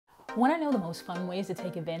Want to know the most fun ways to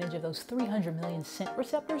take advantage of those 300 million scent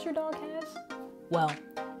receptors your dog has? Well,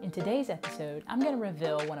 in today's episode, I'm going to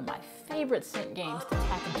reveal one of my favorite scent games to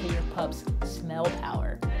tap into your pup's smell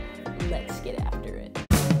power. Let's get after it.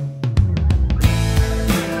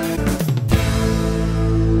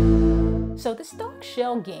 So this dog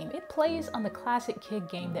shell game, it plays on the classic kid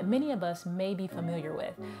game that many of us may be familiar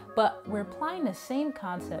with, but we're applying the same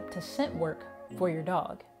concept to scent work for your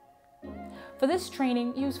dog. For this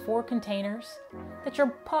training, use 4 containers that your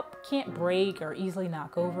pup can't break or easily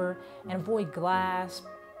knock over, and avoid glass,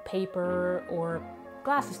 paper, or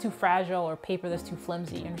glass is too fragile or paper that's too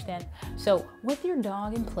flimsy, you understand? So with your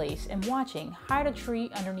dog in place and watching, hide a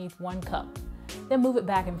treat underneath 1 cup. Then move it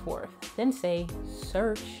back and forth. Then say,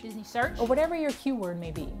 search. Disney search. Or whatever your cue word may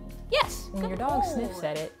be. Yes. When your dog sniffs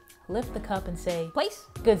at it, lift the cup and say, place.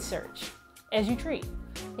 Good search, as you treat.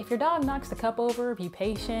 If your dog knocks the cup over, be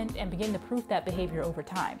patient and begin to proof that behavior over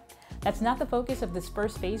time. That's not the focus of this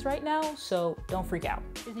first phase right now, so don't freak out.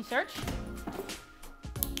 Disney search.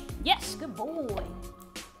 Yes, good boy.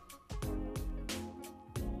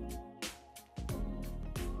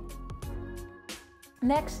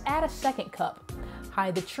 Next, add a 2nd cup.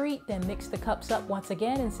 Hide the treat, then mix the cups up once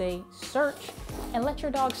again and say, search, and let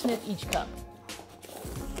your dog sniff each cup.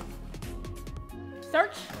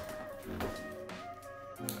 Search.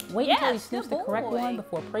 Wait until he sniffs the correct one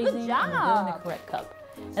before praising and revealing the correct cup.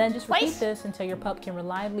 And then just repeat this until your pup can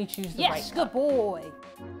reliably choose the right cup. Yes, good boy.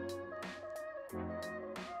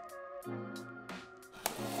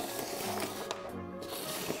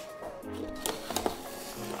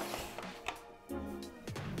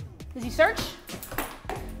 Does he search?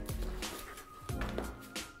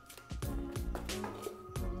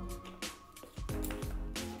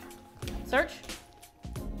 Search.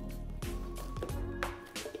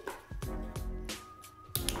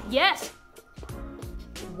 Yes.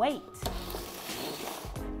 Wait.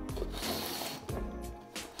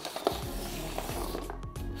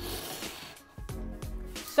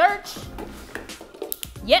 Search.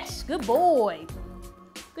 Yes, good boy.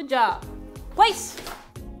 Good job. Place.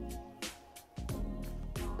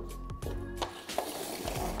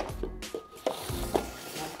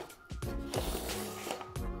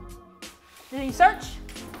 Did he search?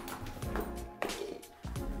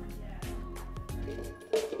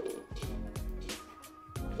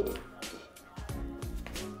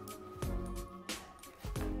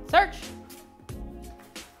 Search.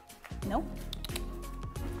 No.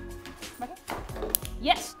 Okay.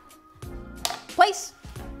 Yes. Place.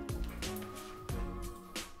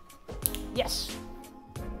 Yes.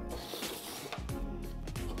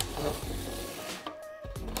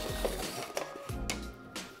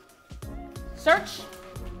 Search.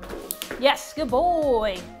 Yes, good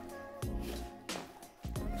boy.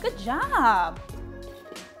 Good job.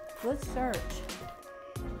 Good search.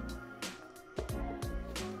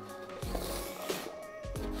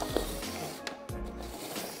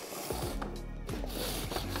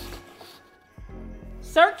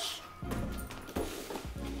 Search.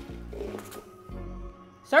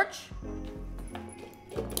 Search.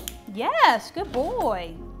 Yes, good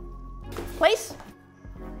boy. Place.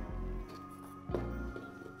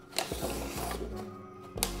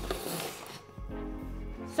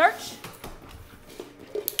 Search.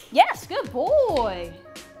 Yes, good boy.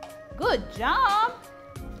 Good job.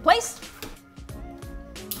 Place.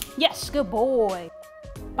 Yes, good boy.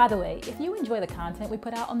 By the way, if you enjoy the content we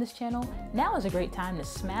put out on this channel, now is a great time to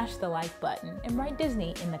smash the like button and write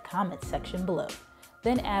Disney in the comments section below.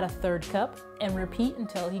 Then add a 3rd cup and repeat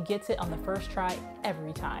until he gets it on the first try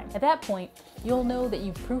every time. At that point, you'll know that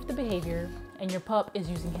you've proved the behavior and your pup is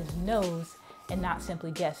using his nose and not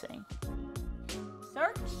simply guessing.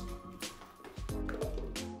 Search.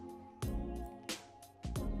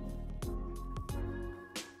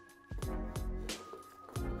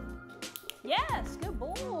 Yes, good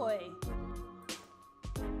boy.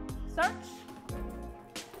 Search.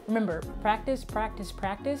 Remember, practice, practice,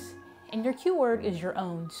 practice, and your cue word is your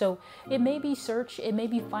own. So it may be search, it may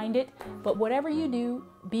be find it, but whatever you do,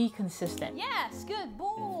 be consistent. Yes, good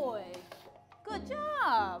boy. Good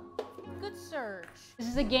job. Good search. This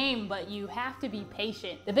is a game, but you have to be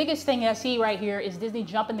patient. The biggest thing I see right here is Disney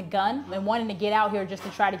jumping the gun and wanting to get out here just to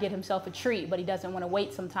try to get himself a treat, but he doesn't want to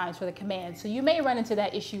wait sometimes for the command. So you may run into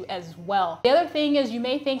that issue as well. The other thing is you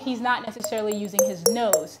may think he's not necessarily using his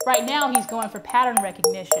nose. Right now, he's going for pattern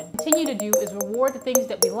recognition. What we continue to do is reward the things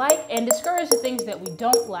that we like and discourage the things that we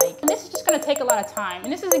don't like. And this is just going to take a lot of time.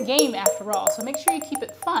 And this is a game after all, so make sure you keep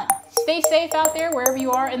it fun. Stay safe out there wherever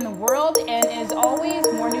you are in the world. And as always,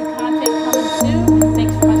 more new content coming soon.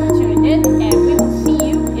 Thanks so much for tuning in.